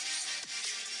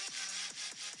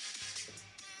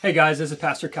Hey guys, this is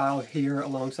Pastor Kyle here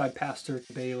alongside Pastor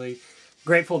Bailey.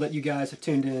 Grateful that you guys have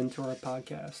tuned in to our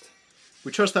podcast.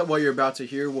 We trust that what you're about to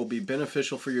hear will be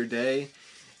beneficial for your day,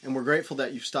 and we're grateful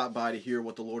that you've stopped by to hear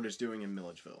what the Lord is doing in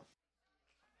Milledgeville.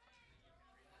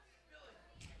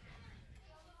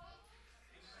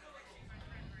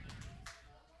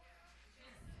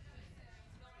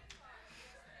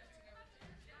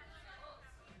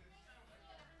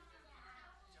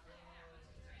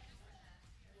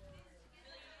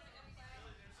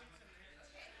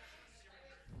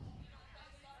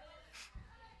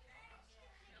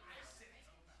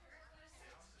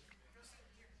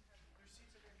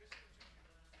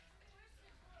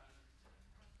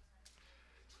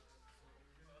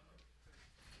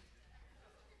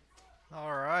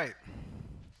 All right.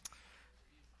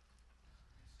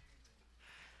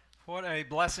 What a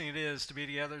blessing it is to be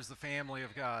together as the family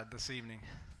of God this evening.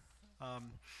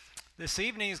 This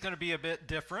evening is going to be a bit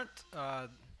different.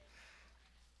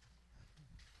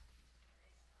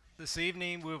 This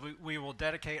evening we will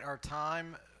dedicate our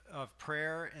time of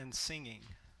prayer and singing.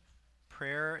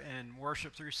 Prayer and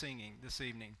worship through singing this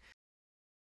evening.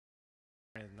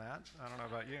 I don't know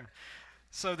about you.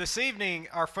 So this evening,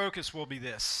 our focus will be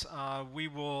this. We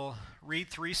will read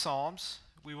 3 psalms.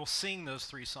 We will sing those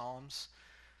 3 psalms.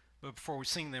 But before we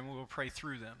sing them, we will pray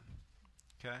through them.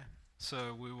 Okay?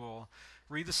 So we will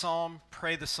read the psalm,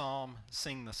 pray the psalm,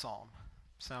 sing the psalm.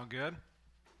 Sound good?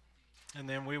 And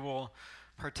then we will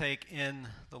partake in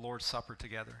the Lord's Supper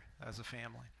together as a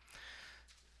family.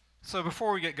 So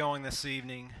before we get going this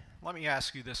evening, let me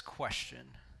ask you this question.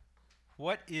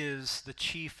 What is the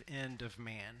chief end of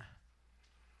man?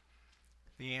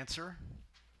 The answer,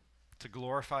 to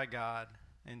glorify God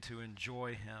and to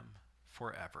enjoy Him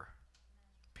forever.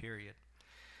 Period.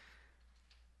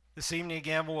 This evening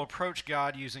again, we'll approach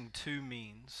God using 2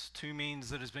 means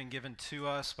that has been given to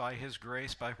us by His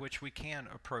grace by which we can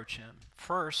approach Him.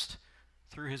 First,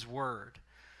 through His Word.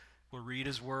 We'll read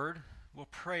His Word. We'll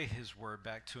pray His Word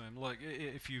back to Him. Look,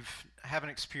 if you haven't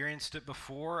experienced it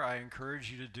before, I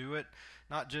encourage you to do it,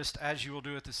 not just as you will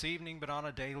do it this evening, but on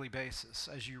a daily basis.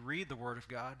 As you read the Word of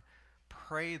God,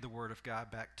 pray the Word of God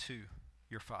back to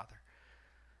your Father.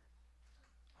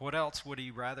 What else would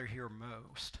He rather hear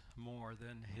more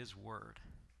than His Word?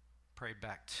 Pray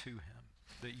back to Him,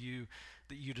 that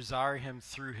you desire Him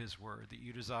through His Word, that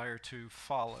you desire to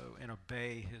follow and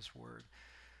obey His Word,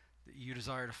 that you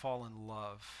desire to fall in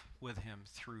love with Him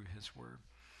through His Word.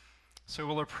 So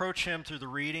we'll approach Him through the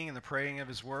reading and the praying of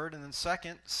His Word, and then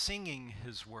second, singing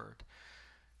His Word.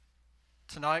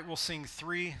 Tonight we'll sing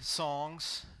 3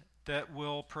 songs that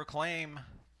will proclaim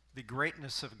the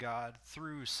greatness of God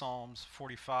through Psalms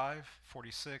 45,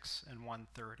 46, and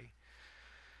 130.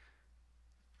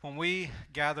 When we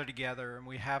gather together and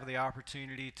we have the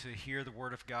opportunity to hear the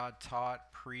Word of God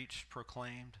taught, preached,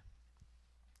 proclaimed,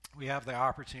 we have the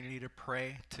opportunity to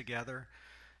pray together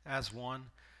as one,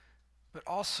 but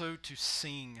also to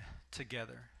sing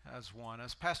together as one.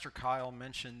 As Pastor Kyle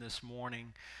mentioned this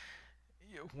morning,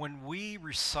 when we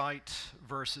recite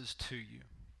verses to you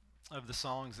of the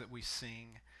songs that we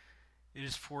sing, it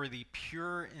is for the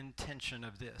pure intention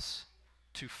of this,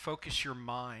 to focus your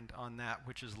mind on that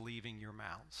which is leaving your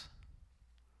mouths.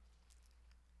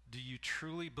 Do you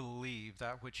truly believe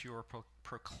that which you are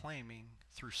proclaiming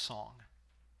through song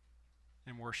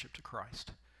and worship to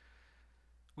Christ?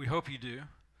 We hope you do,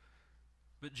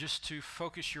 but just to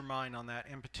focus your mind on that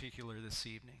in particular this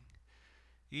evening.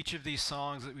 Each of these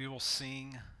songs that we will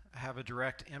sing have a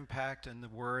direct impact in the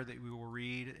word that we will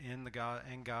read in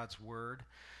God's word.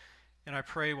 And I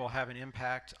pray will have an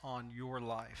impact on your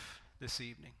life this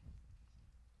evening.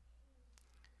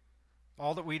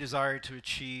 All that we desire to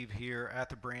achieve here at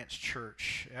the Branch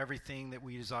Church, everything that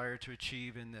we desire to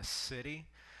achieve in this city,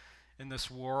 in this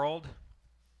world,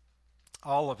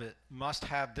 all of it must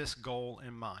have this goal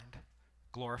in mind: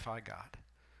 glorify God.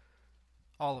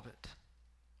 All of it.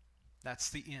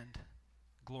 That's the end.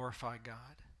 Glorify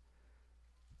God.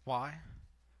 Why?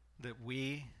 That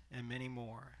we and many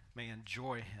more may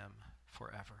enjoy Him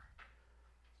forever.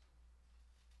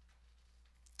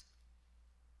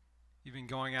 You've been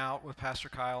going out with Pastor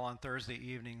Kyle on Thursday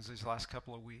evenings these last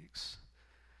couple of weeks.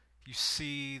 You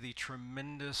see the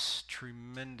tremendous,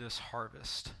 tremendous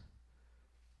harvest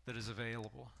that is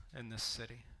available in this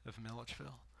city of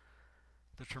Milledgeville.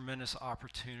 The tremendous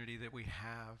opportunity that we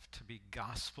have to be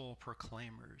gospel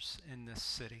proclaimers in this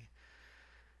city.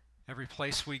 Every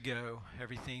place we go,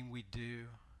 everything we do,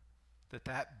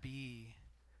 that be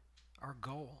our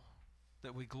goal,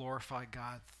 that we glorify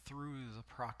God through the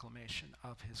proclamation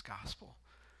of His gospel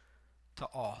to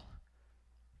all,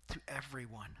 to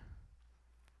everyone.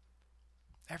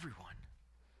 Everyone.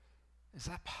 Is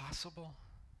that possible?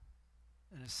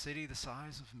 In a city the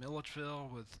size of Milledgeville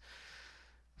with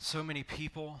so many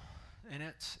people in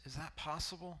it, is that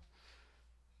possible?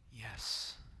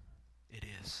 Yes, it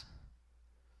is.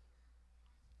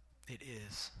 It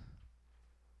is.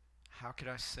 How could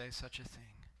I say such a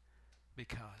thing?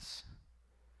 Because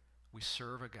we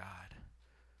serve a God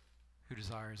who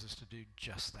desires us to do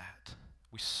just that.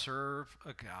 We serve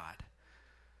a God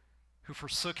who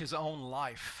forsook his own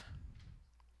life,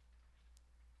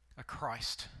 a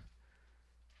Christ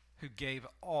who gave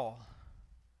all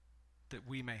that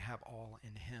we may have all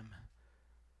in him,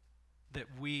 that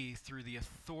we, through the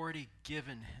authority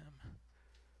given him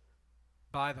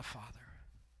by the Father,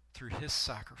 through his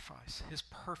sacrifice, his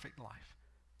perfect life,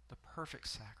 the perfect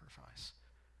sacrifice,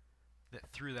 that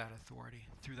through that authority,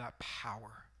 through that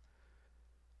power,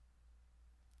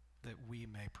 that we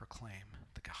may proclaim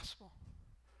the gospel.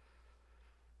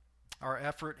 Our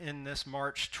effort in this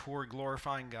march toward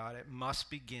glorifying God, it must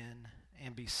begin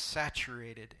and be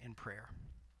saturated in prayer.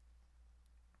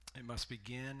 It must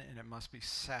begin and it must be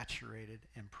saturated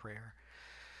in prayer.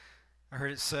 I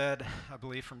heard it said, I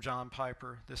believe from John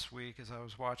Piper this week as I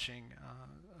was watching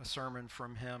a sermon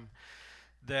from him,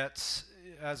 that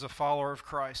as a follower of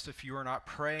Christ, if you are not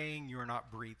praying, you are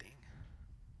not breathing.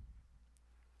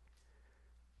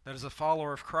 That as a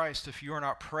follower of Christ, if you are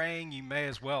not praying, you may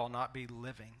as well not be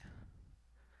living.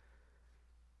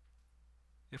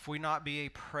 If we not be a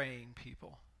praying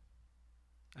people,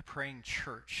 a praying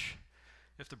church,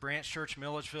 if the Branch Church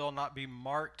Milledgeville not be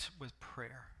marked with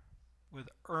prayer, with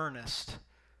earnest,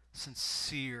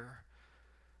 sincere,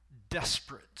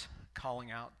 desperate calling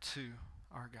out to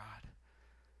our God,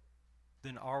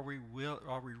 then are we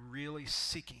really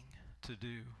seeking to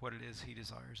do what it is he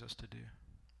desires us to do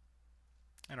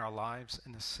in our lives,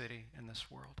 in the city, in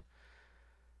this world?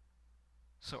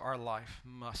 So our life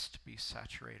must be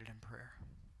saturated in prayer.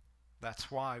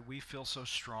 That's why we feel so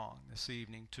strong this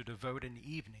evening to devote an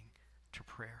evening to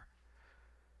prayer.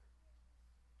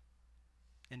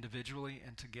 Individually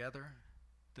and together,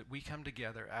 that we come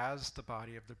together as the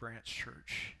body of the Branch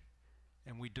Church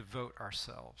and we devote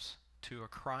ourselves to a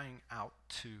crying out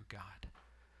to God,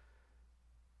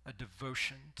 a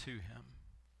devotion to him,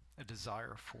 a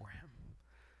desire for him.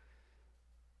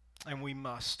 And we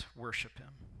must worship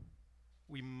him.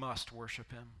 We must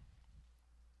worship him.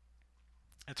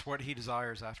 It's what he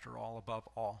desires, after all, above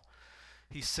all.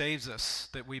 He saves us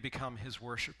that we become his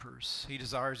worshipers. He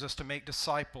desires us to make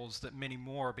disciples that many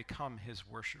more become his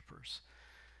worshipers.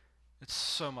 It's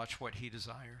so much what he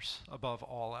desires above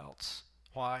all else.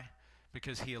 Why?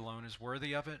 Because he alone is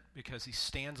worthy of it, because he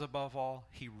stands above all,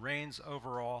 he reigns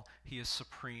over all, he is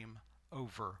supreme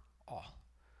over all.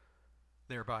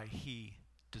 Thereby he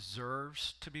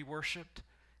deserves to be worshiped,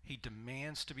 he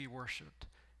demands to be worshiped,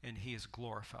 and he is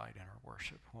glorified in our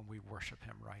worship when we worship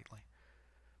him rightly,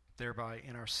 thereby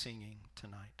in our singing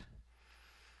tonight.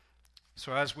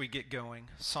 So as we get going,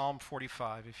 Psalm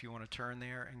 45, if you want to turn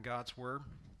there in God's word.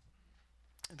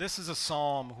 This is a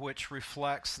psalm which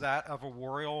reflects that of a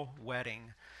royal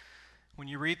wedding. When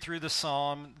you read through the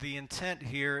psalm, the intent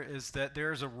here is that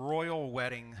there's a royal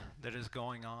wedding that is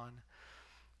going on.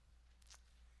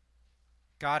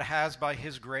 God has, by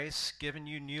his grace, given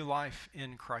you new life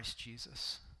in Christ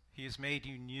Jesus. He has made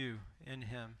you new in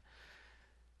him.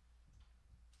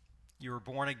 You were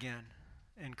born again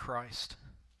in Christ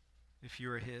if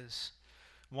you are his.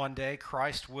 One day,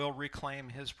 Christ will reclaim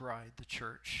his bride, the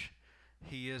church.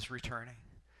 He is returning.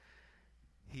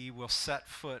 He will set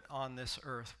foot on this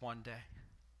earth one day,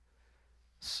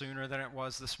 sooner than it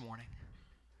was this morning.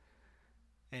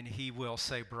 And he will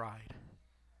say, bride,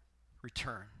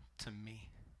 return to me.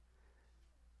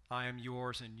 I am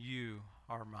yours and you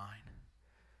are mine.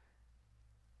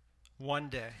 One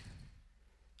day,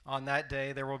 on that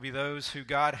day, there will be those who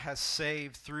God has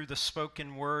saved through the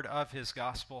spoken word of his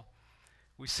gospel.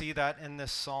 We see that in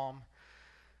this psalm,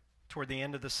 toward the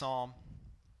end of the psalm,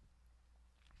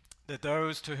 that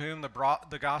those to whom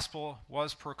the gospel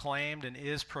was proclaimed and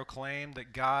is proclaimed,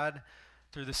 that God,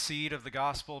 through the seed of the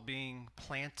gospel being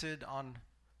planted on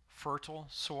fertile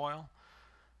soil,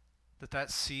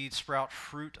 that seed sprout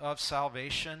fruit of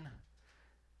salvation,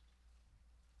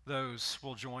 those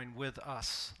will join with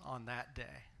us on that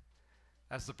day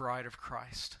as the bride of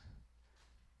Christ.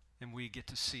 And we get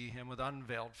to see him with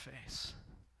unveiled face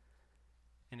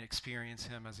and experience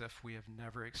him as if we have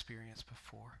never experienced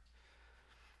before.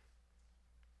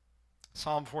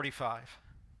 Psalm 45.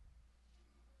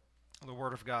 The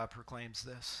word of God proclaims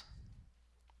this.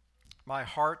 My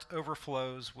heart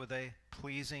overflows with a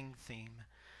pleasing theme.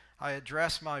 I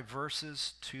address my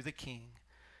verses to the King.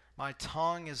 My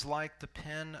tongue is like the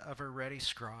pen of a ready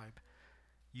scribe.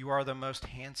 You are the most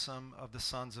handsome of the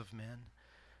sons of men.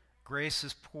 Grace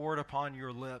is poured upon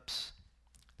your lips.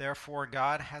 Therefore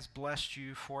God has blessed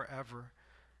you forever.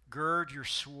 Gird your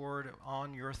sword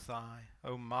on your thigh,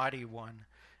 O mighty one,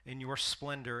 in your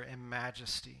splendor and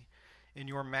majesty. In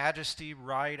your majesty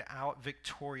ride out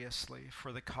victoriously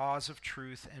for the cause of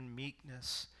truth and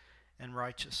meekness and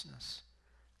righteousness.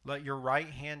 Let your right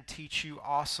hand teach you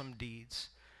awesome deeds.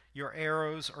 Your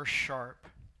arrows are sharp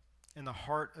in the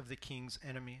heart of the king's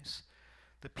enemies.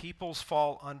 The peoples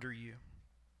fall under you.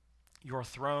 Your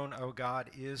throne, O God,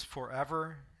 is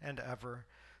forever and ever.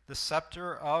 The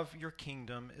scepter of your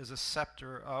kingdom is a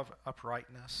scepter of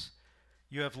uprightness.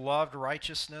 You have loved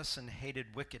righteousness and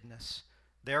hated wickedness.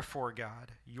 Therefore,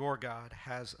 God, your God,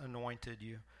 has anointed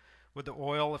you with the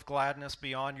oil of gladness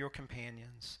beyond your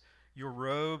companions. Your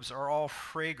robes are all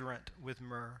fragrant with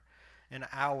myrrh and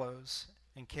aloes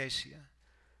and cassia.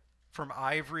 From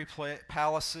ivory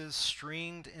palaces,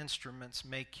 stringed instruments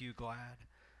make you glad.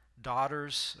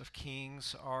 Daughters of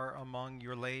kings are among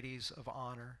your ladies of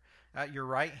honor. At your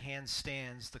right hand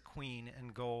stands the queen in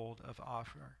gold of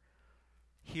Ophir.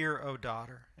 Hear, O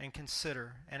daughter, and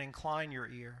consider, and incline your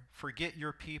ear. Forget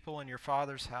your people and your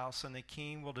father's house, and the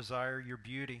king will desire your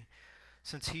beauty.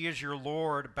 Since he is your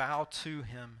Lord, bow to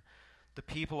him. The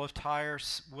people of Tyre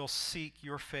will seek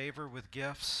your favor with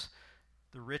gifts,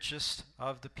 the richest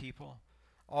of the people.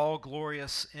 All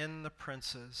glorious in the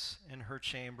princes in her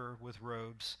chamber with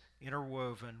robes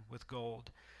interwoven with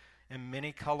gold. In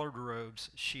many-colored robes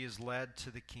she is led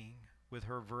to the king, with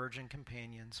her virgin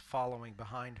companions following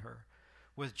behind her.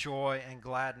 With joy and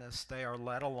gladness they are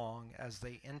led along as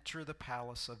they enter the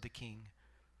palace of the king.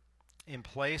 In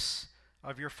place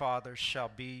of your fathers shall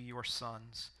be your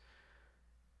sons.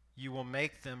 You will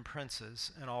make them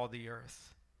princes in all the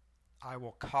earth. I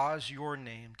will cause your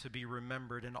name to be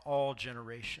remembered in all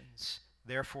generations.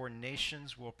 Therefore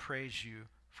nations will praise you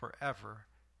forever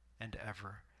and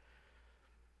ever.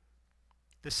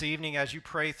 This evening, as you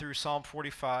pray through Psalm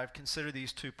 45, consider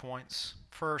these 2 points.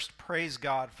 First, praise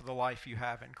God for the life you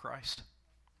have in Christ.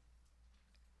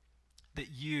 That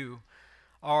you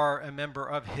are a member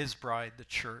of his bride, the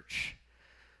church.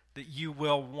 That you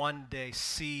will one day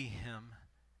see him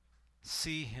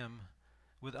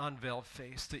with unveiled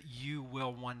face. That you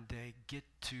will one day get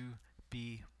to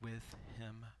be with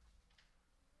him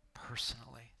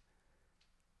personally,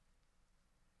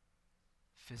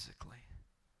 physically.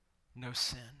 No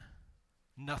sin,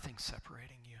 nothing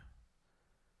separating you.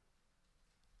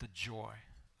 The joy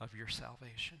of your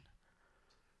salvation.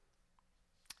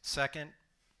 Second,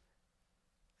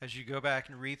 as you go back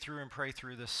and read through and pray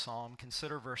through this psalm,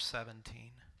 consider verse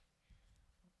 17.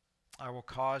 I will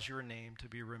cause your name to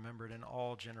be remembered in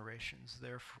all generations.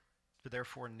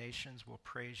 Therefore nations will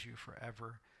praise you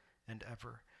forever and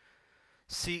ever.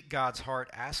 Seek God's heart.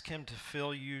 Ask him to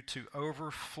fill you to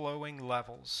overflowing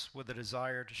levels with a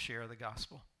desire to share the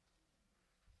gospel.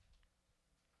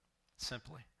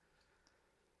 Simply.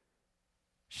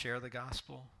 Share the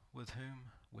gospel with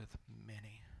whom? With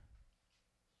many.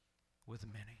 With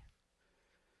many.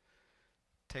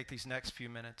 Take these next few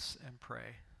minutes and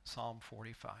pray Psalm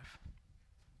 45.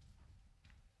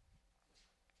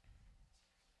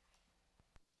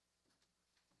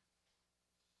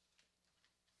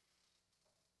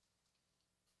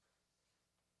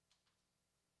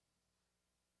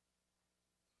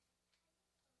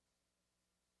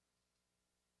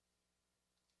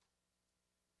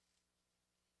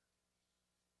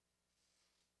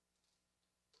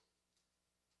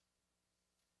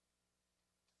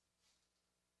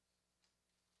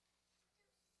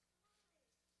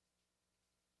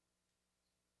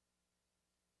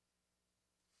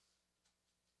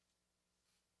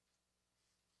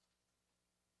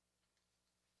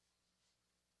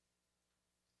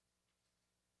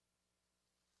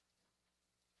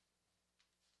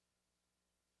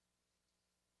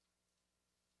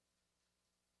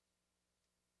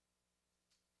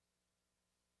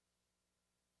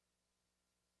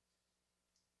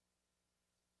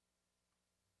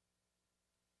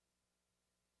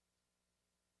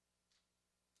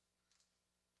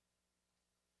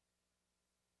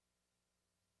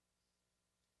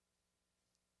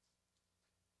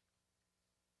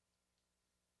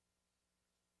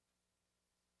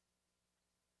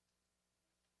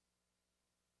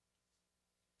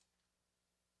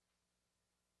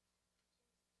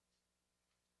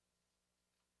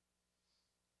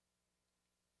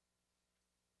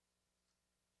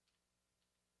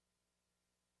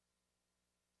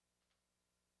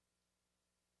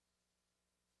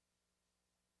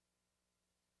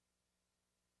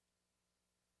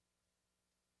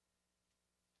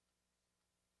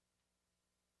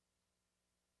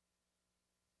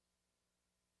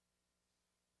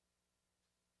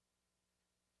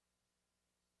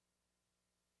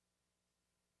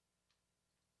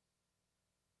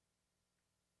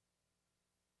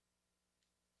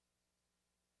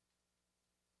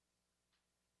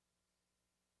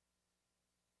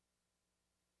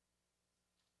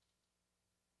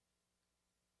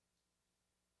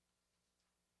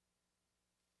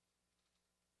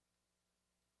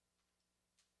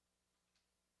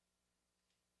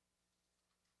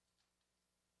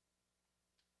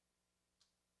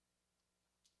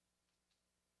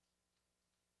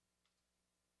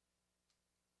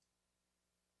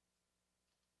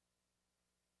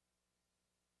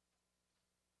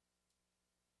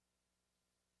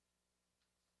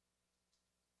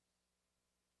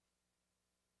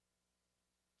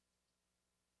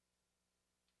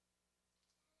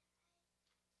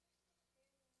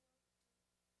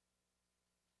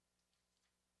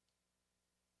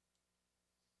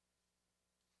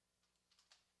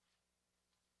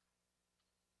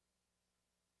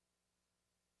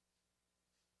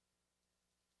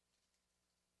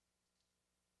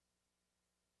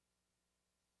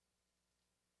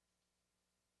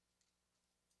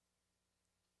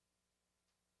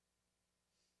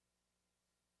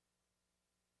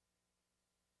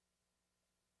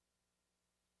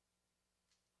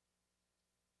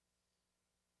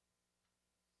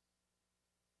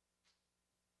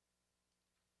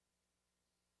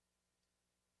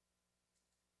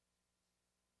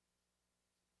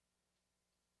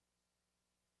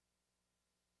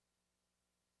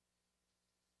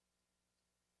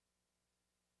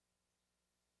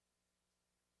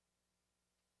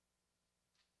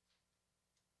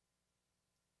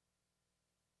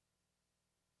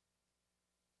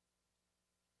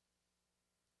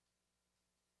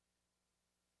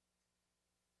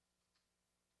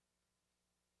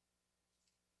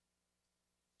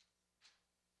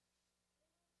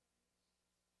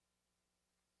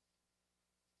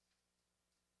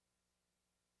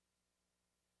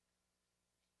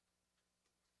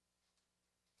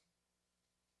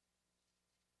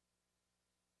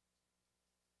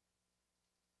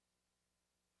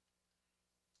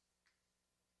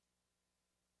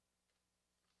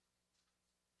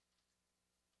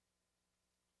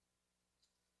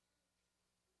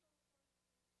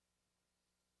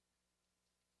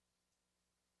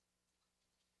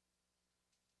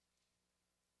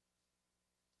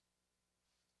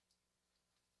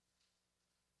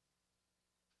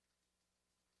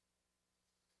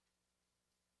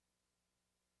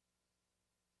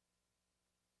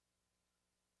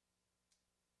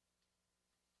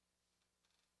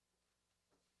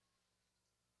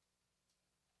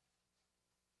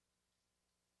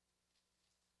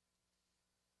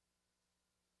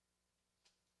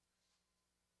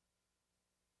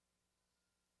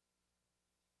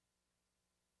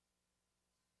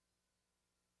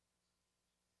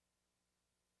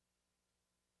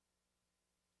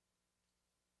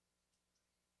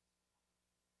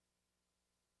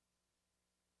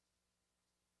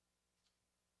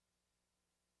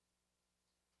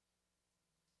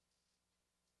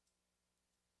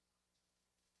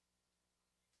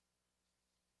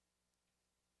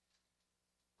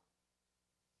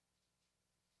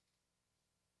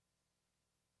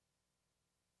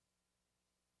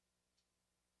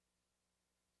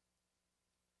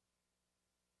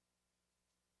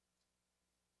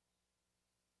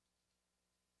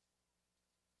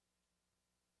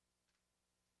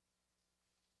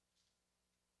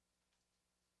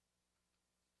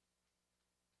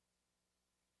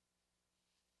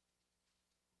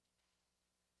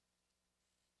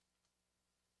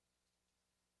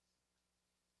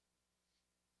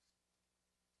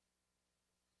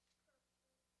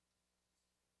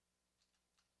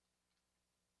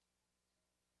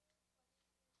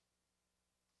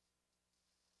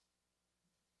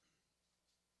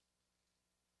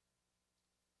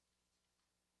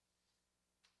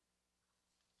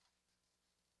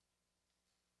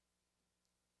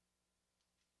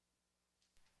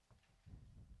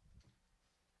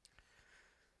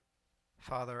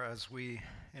 Father, as we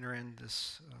enter in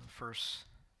this first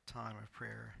time of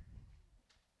prayer,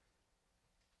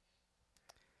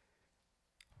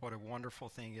 what a wonderful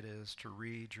thing it is to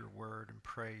read your word and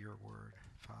pray your word,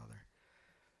 Father.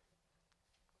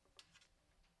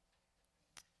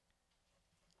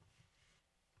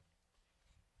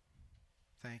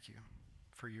 Thank you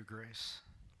for your grace.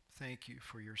 Thank you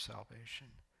for your salvation.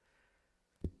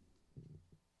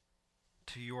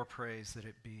 To your praise that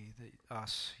it be that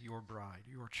us, your bride,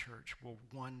 your church, will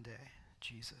one day,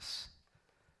 Jesus,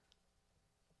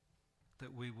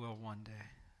 that we will one day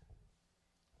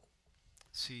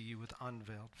see you with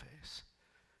unveiled face,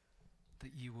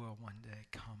 that you will one day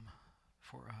come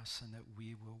for us, and that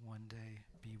we will one day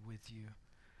be with you.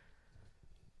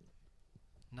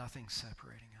 Nothing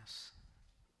separating us.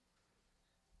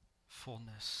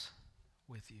 Fullness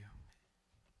with you.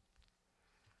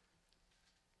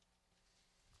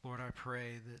 Lord, I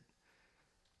pray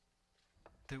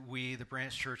that we, the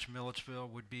Branch Church Milledgeville,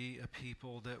 would be a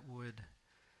people that would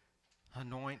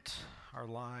anoint our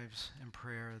lives in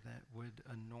prayer, that would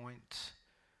anoint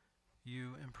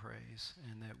you in praise,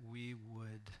 and that we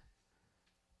would,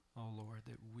 oh Lord,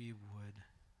 that we would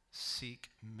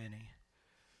seek many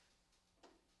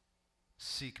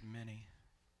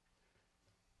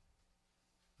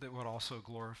that would also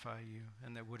glorify you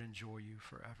and that would enjoy you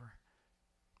forever.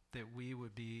 That we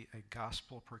would be a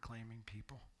gospel-proclaiming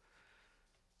people.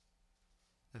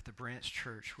 That the Branch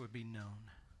Church would be known.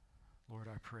 Lord,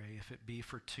 I pray, if it be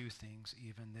for two things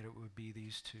even, that it would be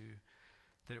these two,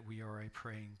 that we are a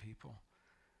praying people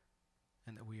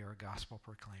and that we are a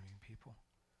gospel-proclaiming people.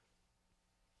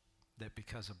 That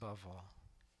because above all,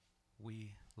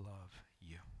 we love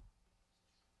you.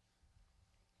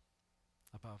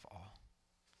 Above all.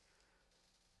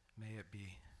 May it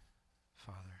be,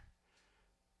 Father,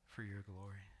 for your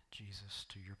glory, Jesus,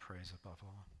 to your praise above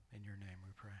all. In your name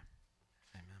we pray.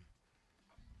 Amen.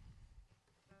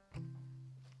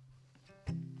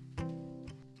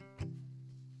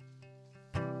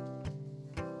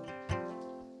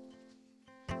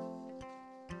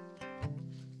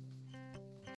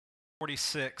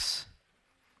 (46).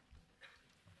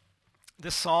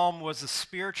 This psalm was a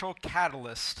spiritual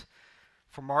catalyst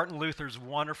for Martin Luther's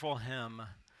wonderful hymn,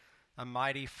 "A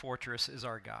Mighty Fortress is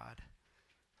Our God."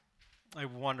 A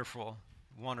wonderful,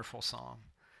 wonderful song.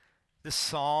 This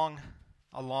song,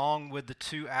 along with the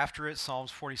two after it,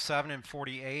 Psalms 47 and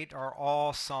 48, are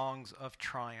all songs of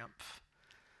triumph.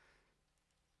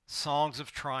 Songs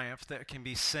of triumph that can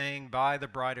be sang by the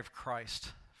bride of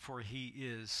Christ, for he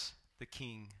is the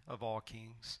King of all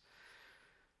kings.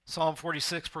 Psalm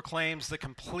 46 proclaims the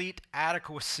complete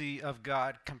adequacy of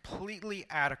God, completely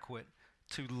adequate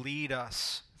to lead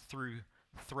us through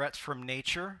threats from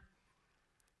nature,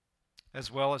 as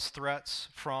well as threats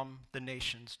from the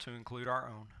nations, to include our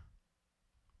own.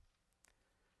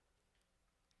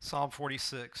 Psalm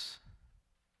 46.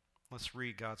 Let's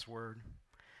read God's word.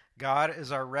 God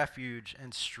is our refuge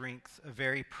and strength, a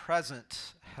very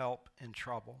present help in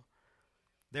trouble.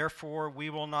 Therefore we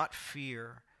will not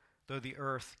fear, though the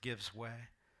earth gives way,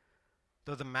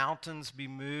 though the mountains be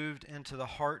moved into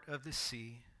the heart of the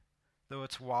sea, though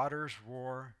its waters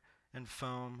roar and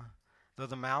foam, though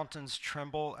the mountains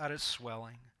tremble at its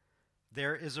swelling.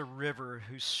 There is a river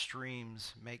whose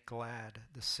streams make glad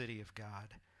the city of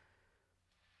God,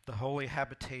 the holy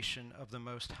habitation of the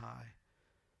Most High.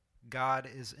 God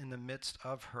is in the midst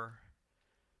of her.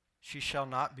 She shall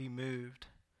not be moved.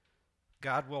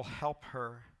 God will help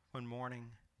her when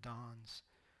morning dawns.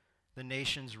 The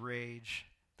nations rage,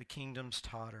 the kingdoms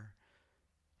totter.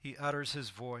 He utters his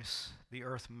voice, the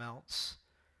earth melts.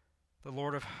 The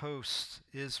Lord of hosts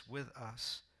is with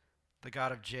us. The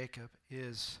God of Jacob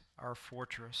is our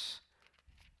fortress.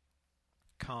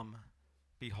 Come,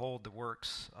 behold the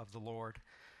works of the Lord,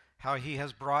 how he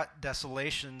has brought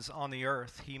desolations on the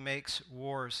earth. He makes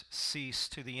wars cease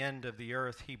to the end of the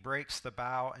earth. He breaks the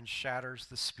bow and shatters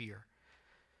the spear.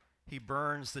 He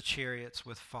burns the chariots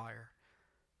with fire.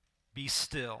 Be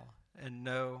still and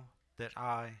know that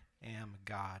I am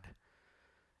God.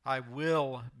 I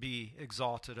will be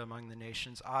exalted among the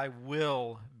nations. I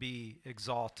will be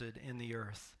exalted in the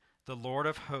earth. The Lord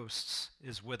of hosts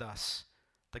is with us.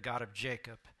 The God of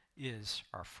Jacob is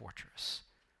our fortress.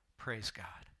 Praise God.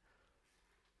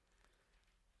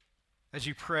 As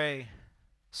you pray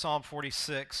Psalm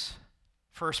 46,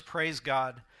 first praise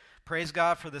God. Praise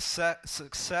God for the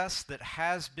success that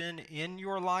has been in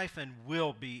your life and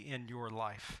will be in your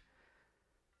life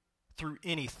through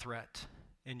any threat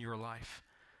in your life.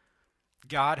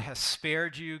 God has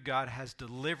spared you. God has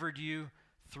delivered you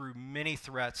through many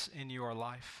threats in your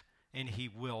life, and he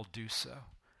will do so.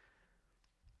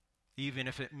 even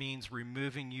if it means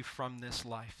removing you from this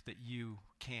life, that you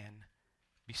can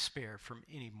be spared from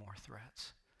any more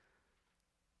threats.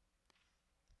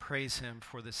 Praise him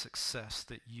for the success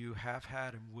that you have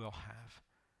had and will have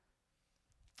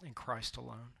in Christ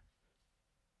alone.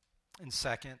 And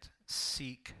second,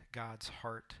 seek God's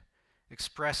heart,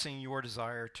 expressing your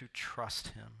desire to trust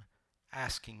him,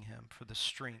 asking him for the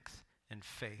strength and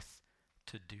faith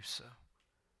to do so.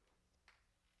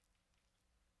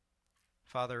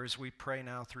 Father, as we pray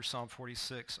now through Psalm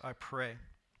 46, I pray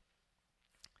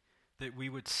that we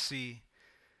would see,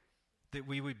 that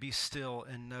we would be still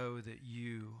and know that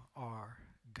you are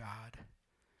God.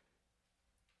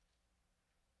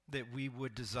 That we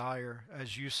would desire,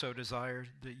 as you so desire,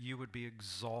 that you would be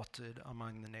exalted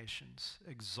among the nations,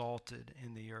 exalted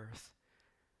in the earth.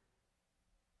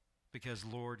 Because,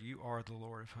 Lord, you are the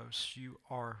Lord of hosts. You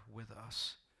are with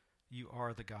us. You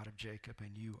are the God of Jacob,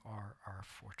 and you are our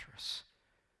fortress.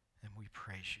 And we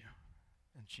praise you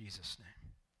in Jesus'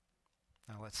 name.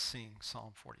 Now let's sing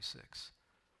Psalm 46.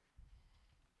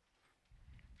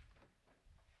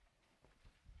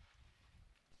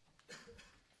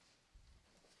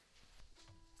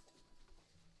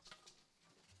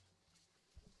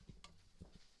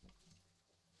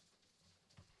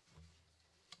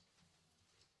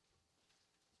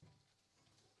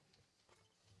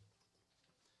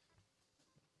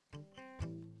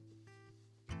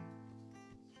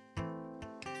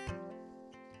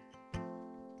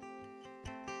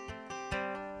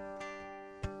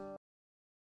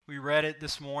 We read it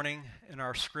this morning in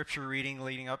our scripture reading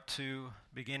leading up to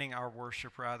beginning our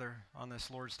worship, on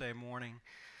this Lord's Day morning.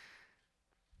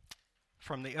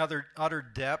 From the utter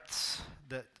depths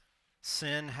that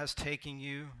sin has taken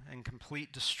you in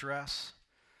complete distress,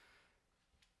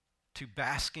 to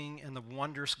basking in the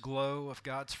wondrous glow of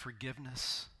God's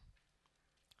forgiveness,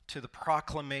 to the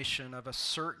proclamation of a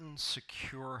certain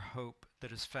secure hope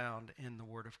that is found in the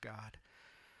Word of God.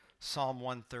 Psalm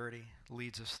 130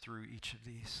 leads us through each of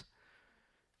these.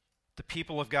 The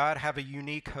people of God have a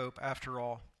unique hope after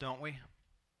all, don't we?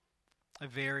 A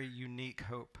very unique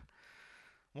hope.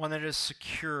 One that is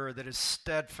secure, that is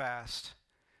steadfast,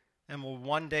 and will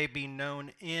one day be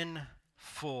known in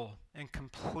full, in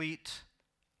complete,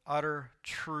 utter,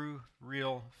 true,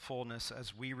 real fullness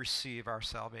as we receive our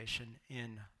salvation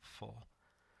in full.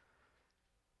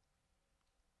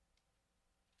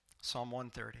 Psalm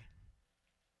 130.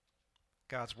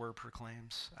 God's word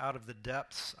proclaims, "Out of the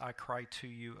depths I cry to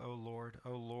you, O Lord.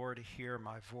 O Lord, hear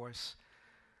my voice.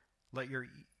 Let your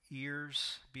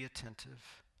ears be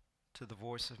attentive to the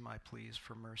voice of my pleas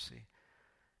for mercy.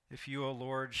 If you, O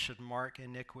Lord, should mark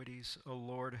iniquities, O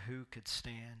Lord, who could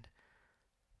stand?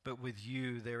 But with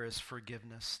you there is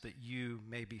forgiveness, that you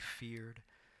may be feared.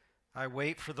 I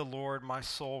wait for the Lord, my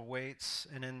soul waits,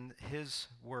 and in his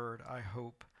word I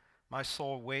hope. My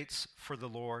soul waits for the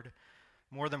Lord.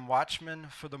 More than watchmen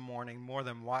for the morning, more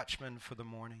than watchmen for the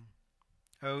morning.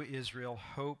 O Israel,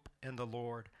 hope in the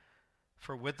Lord.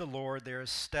 For with the Lord there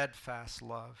is steadfast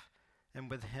love, and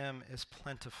with him is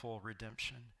plentiful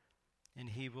redemption.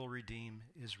 And he will redeem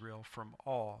Israel from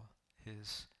all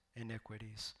his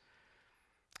iniquities."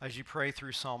 As you pray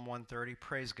through Psalm 130,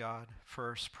 praise God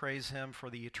first. Praise him for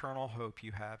the eternal hope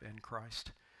you have in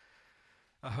Christ.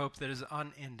 A hope that is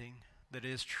unending, that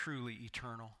is truly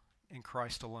eternal in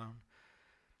Christ alone.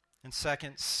 And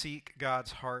second, seek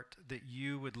God's heart that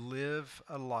you would live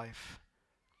a life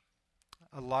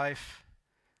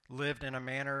lived in a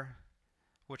manner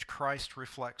which Christ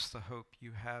reflects the hope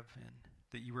you have in,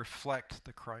 that you reflect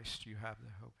the Christ you have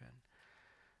the hope in,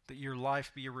 that your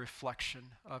life be a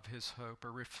reflection of his hope,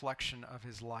 a reflection of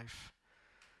his life,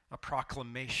 a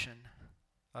proclamation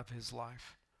of his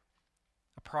life,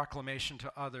 a proclamation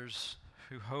to others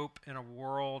who hope in a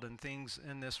world and things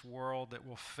in this world that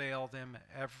will fail them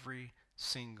every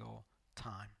single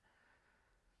time.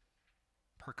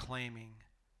 Proclaiming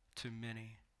to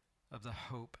many of the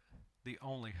hope, the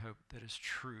only hope that is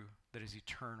true, that is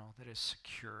eternal, that is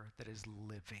secure, that is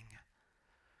living.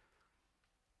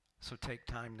 So take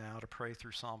time now to pray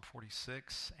through Psalm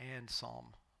 46 and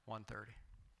Psalm 130.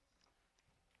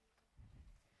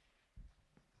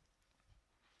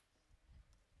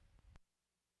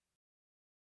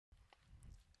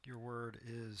 Your word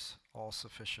is all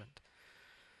sufficient,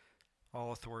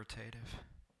 all authoritative.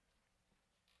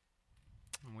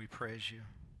 And we praise you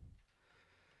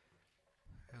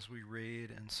as we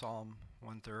read in Psalm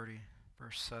 130,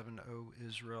 verse 7, O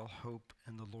Israel, hope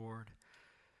in the Lord.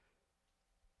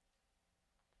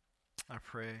 I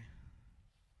pray,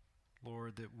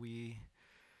 Lord, that we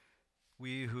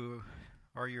who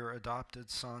are your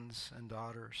adopted sons and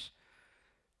daughters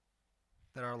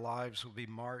that our lives will be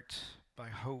marked by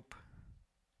hope,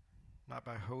 not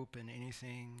by hope in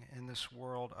anything in this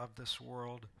world, of this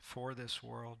world, for this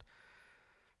world,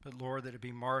 but Lord, that it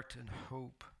be marked in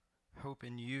hope, hope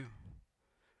in you,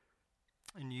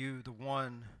 the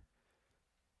one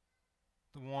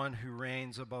who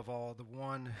reigns above all, the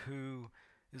one who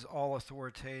is all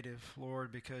authoritative,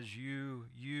 Lord, because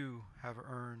you have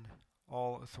earned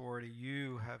all authority.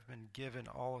 You have been given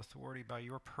all authority by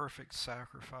your perfect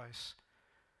sacrifice.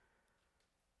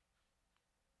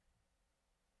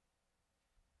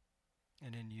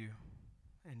 And in you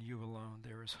alone,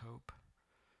 there is hope.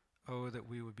 Oh, that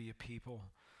we would be a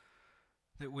people,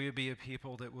 that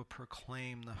will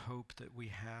proclaim the hope that we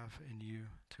have in you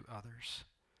to others.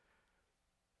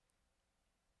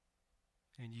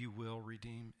 And you will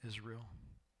redeem Israel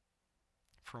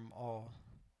from all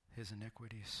his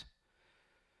iniquities.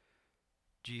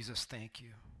 Jesus, thank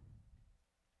you.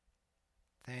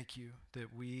 Thank you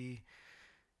that we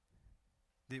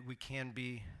can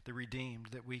be the redeemed,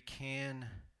 that we can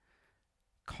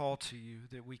call to you,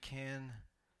 that we can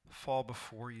fall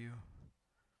before you,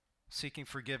 seeking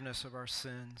forgiveness of our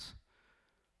sins.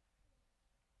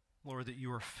 Lord, that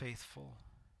you are faithful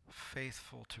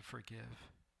to forgive,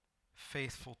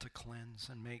 faithful to cleanse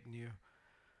and make new,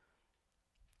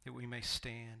 that we may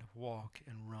stand, walk,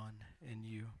 and run in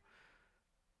you,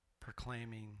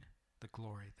 proclaiming the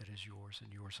glory that is yours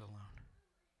and yours alone.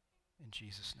 In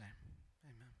Jesus' name,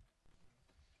 amen.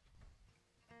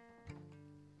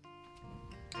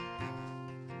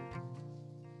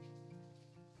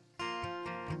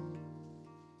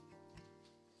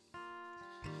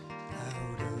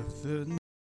 Out of the